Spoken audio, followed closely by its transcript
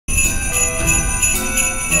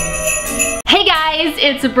guys,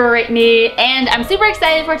 it's Brittany, and I'm super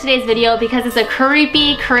excited for today's video because it's a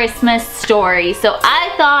creepy Christmas story. So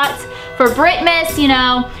I thought for Britmas, you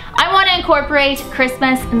know, I want to incorporate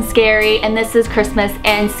Christmas and scary, and this is Christmas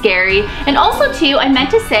and scary. And also too, I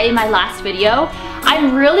meant to say in my last video,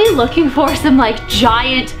 I'm really looking for some like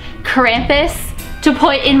giant Krampus to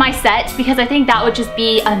put in my set because I think that would just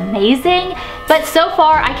be amazing. But so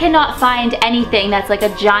far I cannot find anything that's like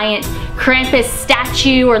a giant Krampus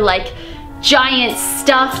statue or like giant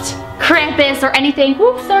stuffed Krampus or anything.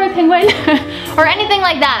 Whoops, sorry penguin. Or anything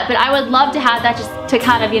like that. But I would love to have that just to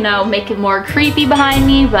kind of, you know, make it more creepy behind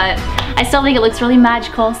me. But I still think it looks really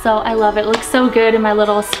magical, so I love it. It looks so good in my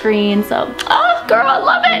little screen. So, oh girl, I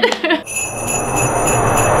love it.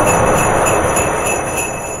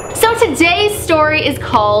 So today's story is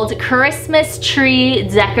called Christmas Tree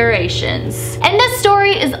Decorations. And this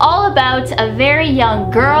story is all about a very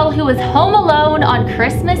young girl who is home alone on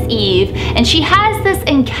Christmas Eve, and she has this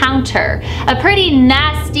encounter, a pretty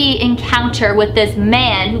nasty encounter with this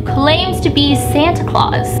man who claims to be Santa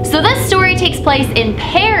Claus. So this story takes place in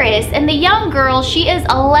Paris, and the young girl, she is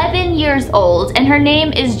 11 years old, and her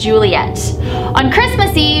name is Juliette. On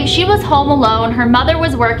Christmas Eve, she was home alone. Her mother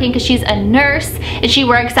was working because she's a nurse, and she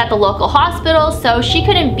works at the local hospital, so she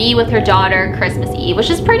couldn't be with her daughter Christmas Eve, which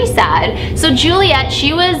is pretty sad. So Juliette,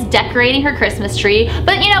 she was decorating her Christmas tree,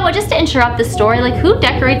 but you know what, just to interrupt the story, like who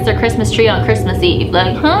decorates their Christmas tree on Christmas Eve?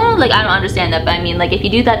 Like, huh? Like, I don't understand that, but I mean, like, if you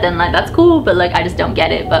do that, then like, that's cool, but like, I just don't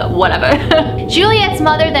get it, but whatever. Juliette's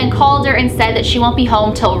mother then called her and said that she won't be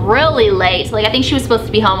home till really late. Like, I think she was supposed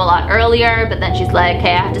to be home a lot earlier, but then she's like,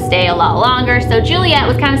 okay, I have to stay a lot longer. So Juliette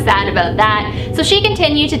was kind of sad about that. So she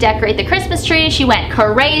continued to decorate the Christmas tree. She went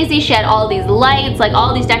crazy. She had all these lights, like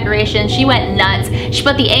all these decorations. She went nuts. She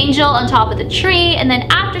put the angel on top of the tree, and then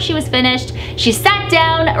after she was finished, she sat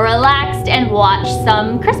down, relaxed, and watched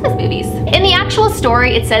some Christmas movies. In the actual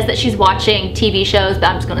story, it says that she's watching TV shows, but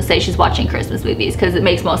I'm just gonna say she's watching Christmas movies because it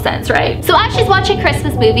makes most sense, right? So as she's watching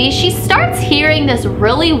Christmas movies, she starts hearing this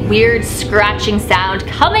really weird scratching sound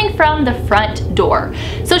coming from the front door.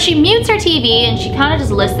 So she mutes her TV and she kind of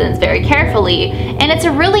just listens very carefully, and it's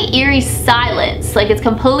a really eerie silence, like it's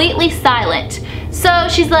completely silent. So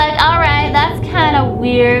she's like, alright, that's kind of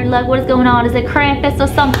weird, like what is going on? Is it Krampus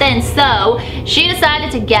or something? So she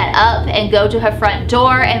decided to get up and go to her front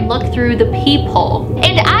door and look through the peephole.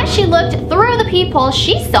 And as she looked through the peephole,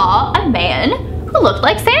 she saw a man who looked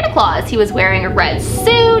like Santa Claus. He was wearing a red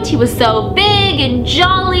suit, he was so big and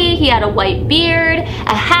jolly, he had a white beard,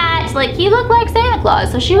 a hat, like he looked like Santa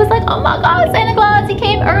Claus. So she was like, oh my god, Santa Claus, he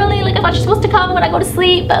came early, like I thought you're supposed to come when I go to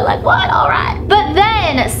sleep, but like what, alright. But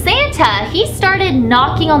then Santa, he started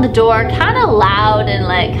knocking on the door kind of loud and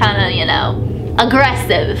like kind of, you know,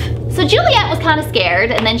 aggressive. So Juliette was kind of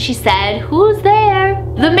scared, and then she said, who's there?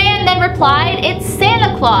 The man then replied, it's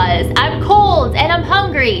Santa Claus, I'm cold and I'm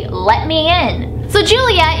hungry, let me in. So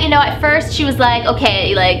Juliette, you know, at first she was like,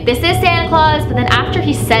 okay, like this is Santa Claus, but then after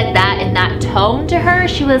he said that in that tone to her,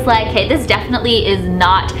 she was like, hey, this definitely is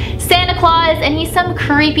not Santa Claus, and he's some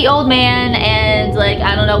creepy old man, and like,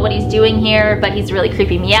 I don't know what he's doing here, but he's really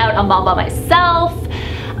creeping me out. I'm all by myself.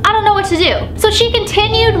 I don't know what to do. So she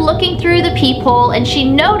continued looking through the peephole, and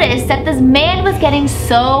she noticed that this man was getting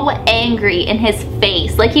so angry in his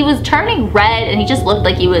face. Like he was turning red, and he just looked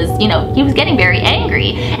like he was, you know, he was getting very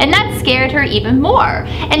angry. And that scared her even more.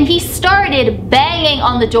 And he started banging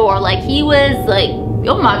on the door like he was like,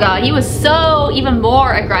 oh my god, he was so even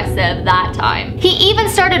more aggressive that time. He even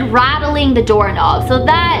started rattling the doorknob, so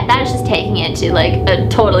that is just taking it to like a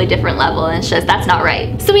totally different level, and it's just, that's not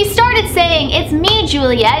right. So he started saying, it's me,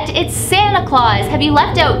 Juliette, it's Santa Claus. Have you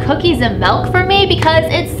left out cookies and milk for me? Because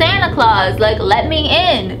it's Santa Claus, like let me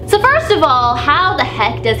in. So first of all, how the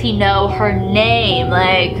heck does he know her name?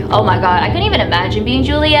 Like, oh my god, I couldn't even imagine being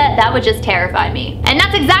Juliette. That would just terrify me. And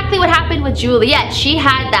that's exactly what happened with Juliette. She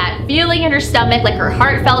had that feeling in her stomach, like her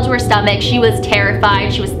heart fell to her stomach. She was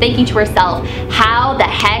terrified. She was thinking to herself, how the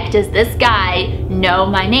heck does this guy know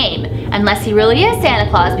my name? Unless he really is Santa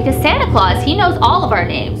Claus, because Santa Claus, he knows all of our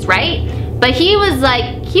names, right? But he was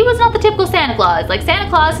like, he was not the typical Santa Claus. Like Santa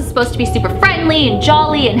Claus is supposed to be super friendly and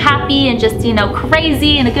jolly and happy and just, you know,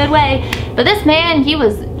 crazy in a good way. But this man, he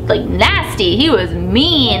was like nasty, he was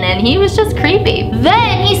mean, and he was just creepy.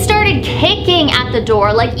 Then he started kicking at the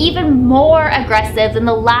door, like even more aggressive than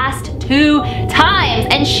the last 2 times,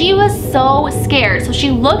 and she was so scared. So she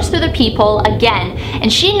looked through the peephole again,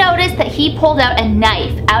 and she noticed that he pulled out a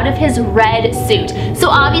knife out of his red suit. So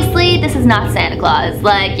obviously this is not Santa Claus.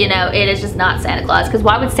 Like, you know, it is just not Santa Claus, because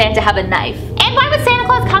why would Santa have a knife? And why would Santa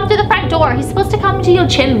Santa Claus come through the front door? He's supposed to come to your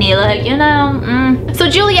chimney, like, you know, So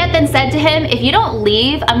Juliet then said to him, if you don't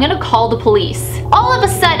leave, I'm gonna call the police. All of a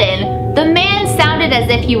sudden, the man sounded as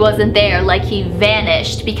if he wasn't there, like he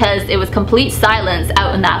vanished, because it was complete silence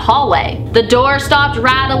out in that hallway. The door stopped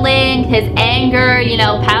rattling, his anger, you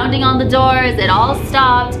know, pounding on the doors, it all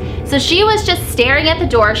stopped. So she was just staring at the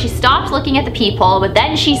door. She stopped looking at the people, but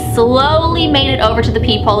then she slowly made it over to the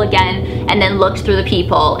people again and then looked through the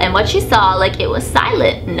people. And what she saw, like, it was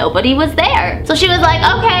silent. Nobody was there. So she was like,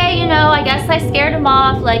 okay, you know, I guess I scared him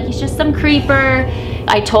off. Like, he's just some creeper.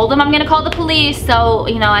 I told him I'm gonna call the police, so,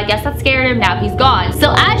 you know, I guess that scared him. Now he's gone.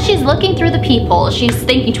 So as she's looking through the people, she's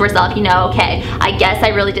thinking to herself, you know, okay, I guess I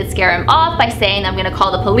really did scare him off by saying I'm gonna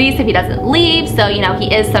call the police if he doesn't leave. So, you know,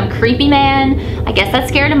 he is some creepy man. I guess that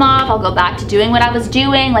scared him off. I'll go back to doing what I was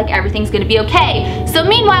doing. Like, everything's gonna be okay. So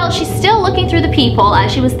meanwhile, she's still looking through the people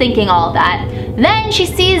as she was thinking all of that. Then she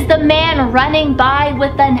sees the man running by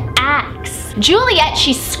with an axe. Juliet,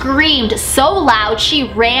 she screamed so loud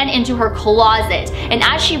she ran into her closet, and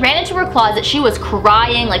as she ran into her closet she was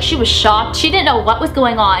crying, like she was shocked. She didn't know what was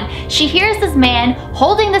going on. She hears this man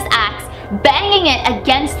holding this axe, banging it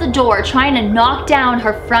against the door, trying to knock down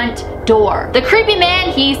her front door. The creepy man,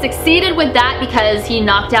 he succeeded with that because he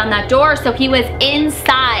knocked down that door, so he was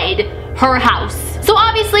inside her house. So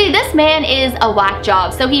obviously this man is a whack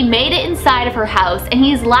job, so he made it inside of her house and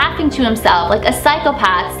he's laughing to himself like a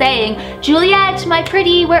psychopath, saying, Juliet, my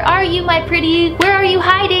pretty, where are you, my pretty? Where are you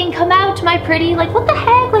hiding? Come out, my pretty. Like, what the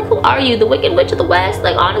heck? Like, who are you? The Wicked Witch of the West?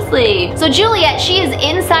 Like, honestly. So Juliet, she is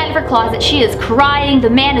inside of her closet. She is crying. The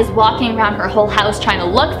man is walking around her whole house trying to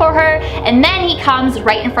look for her, and then he comes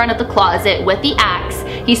right in front of the closet with the axe.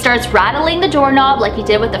 He starts rattling the doorknob like he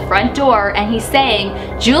did with the front door, and he's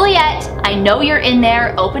saying, Juliet, I know you're in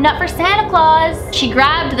there, open up for Santa Claus. She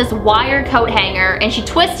grabbed this wire coat hanger and she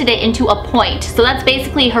twisted it into a point, so that's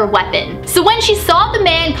basically her weapon. So when she saw the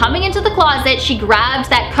man coming into the closet, she grabbed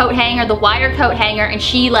that coat hanger, the wire coat hanger, and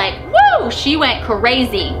she like, woo, she went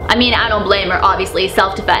crazy. I mean, I don't blame her, obviously,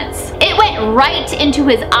 self-defense. It went right into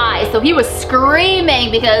his eye, so he was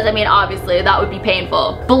screaming because, I mean, obviously that would be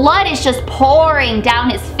painful. Blood is just pouring down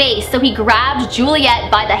his face, so he grabbed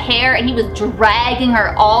Juliet by the hair and he was dragging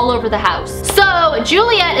her all over the house. So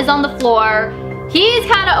Juliet is on the floor. He's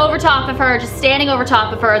kind of over top of her, just standing over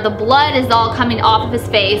top of her. The blood is all coming off of his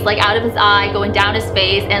face, like out of his eye, going down his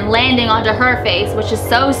face and landing onto her face, which is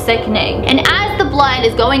so sickening. And as the blood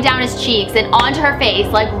is going down his cheeks and onto her face,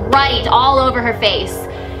 like right all over her face,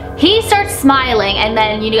 he starts smiling, and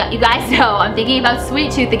then you guys know I'm thinking about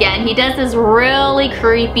Sweet Tooth again. He does this really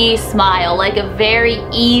creepy smile, like a very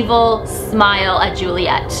evil smile at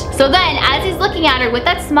Juliet. So then as he's looking at her with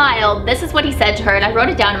that smile, this is what he said to her, and I wrote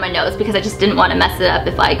it down in my notes because I just didn't want to mess it up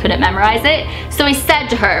if I couldn't memorize it. So he said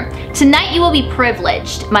to her, tonight you will be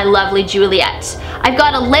privileged, my lovely Juliet. I've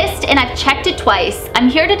got a list and I've checked it twice. I'm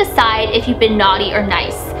here to decide if you've been naughty or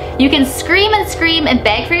nice. You can scream and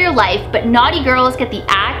beg for your life, but naughty girls get the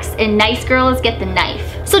axe and nice girls get the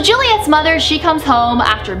knife. So Juliet's mother, she comes home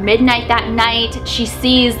after midnight that night. She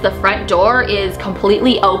sees the front door is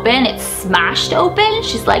completely open. It's smashed open.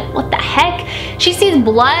 She's like, what the heck? She sees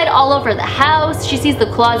blood all over the house. She sees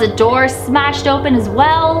the closet door smashed open as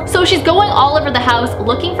well. So she's going all over the house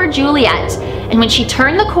looking for Juliet. And when she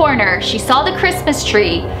turned the corner, she saw the Christmas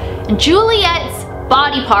tree, and Juliet's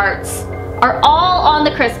body parts are all on the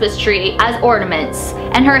Christmas tree as ornaments,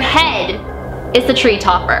 and her head is the tree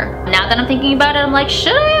topper. Now that I'm thinking about it, I'm like,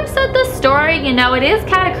 should I have said this story? You know, it is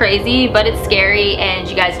kind of crazy, but it's scary, and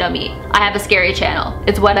you guys know me. I have a scary channel.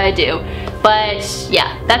 It's what I do. But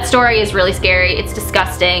yeah, that story is really scary. It's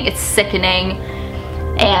disgusting. It's sickening.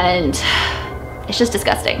 And it's just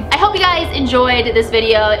disgusting. I hope you guys enjoyed this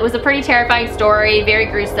video. It was a pretty terrifying story, very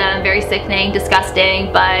gruesome, very sickening,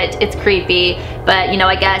 disgusting, but it's creepy. But, you know,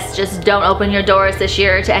 I guess just don't open your doors this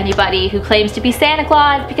year to anybody who claims to be Santa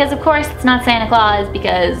Claus, because of course it's not Santa Claus,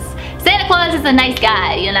 because Santa Claus is a nice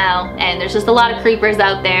guy, you know, and there's just a lot of creepers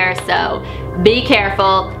out there, so be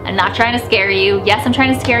careful. I'm not trying to scare you. Yes, I'm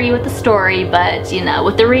trying to scare you with the story, but, you know,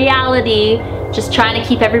 with the reality, just trying to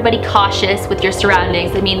keep everybody cautious with your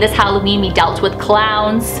surroundings. I mean, this Halloween we dealt with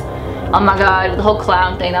clowns. Oh my god, the whole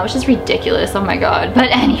clown thing, that was just ridiculous. Oh my god.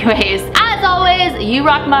 But anyways, as always, you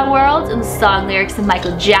rock my world, and the song lyrics of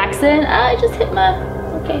Michael Jackson. I just hit my,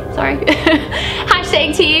 okay, sorry.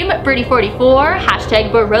 Hashtag team Pretty44,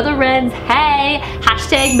 hashtag Brotherens, hey,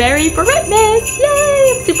 hashtag Merry Britmas,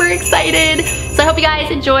 yay, I'm super excited. So I hope you guys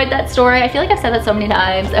enjoyed that story. I feel like I've said that so many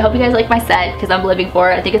times. I hope you guys like my set because I'm living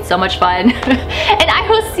for it. I think it's so much fun. And I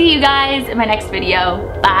will see you guys in my next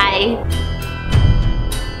video. Bye.